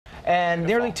And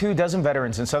nearly 24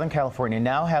 veterans in Southern California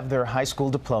now have their high school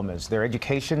diplomas. Their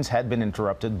educations had been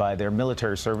interrupted by their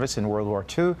military service in World War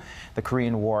II, the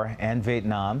Korean War, and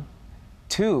Vietnam.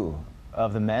 2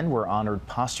 of the men were honored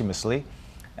posthumously.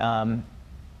 A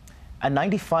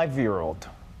 95-year-old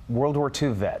World War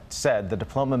II vet said the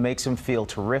diploma makes him feel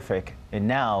terrific, and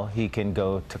now he can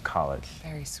go to college.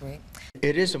 Very sweet.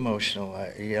 It is emotional.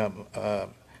 A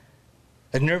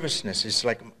nervousness. It's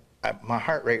like my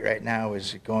heart rate right now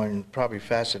is going probably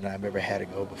faster than I've ever had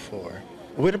it go before.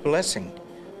 What a blessing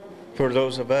for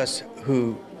those of us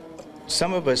who,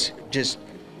 some of us just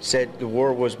said the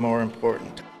war was more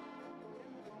important.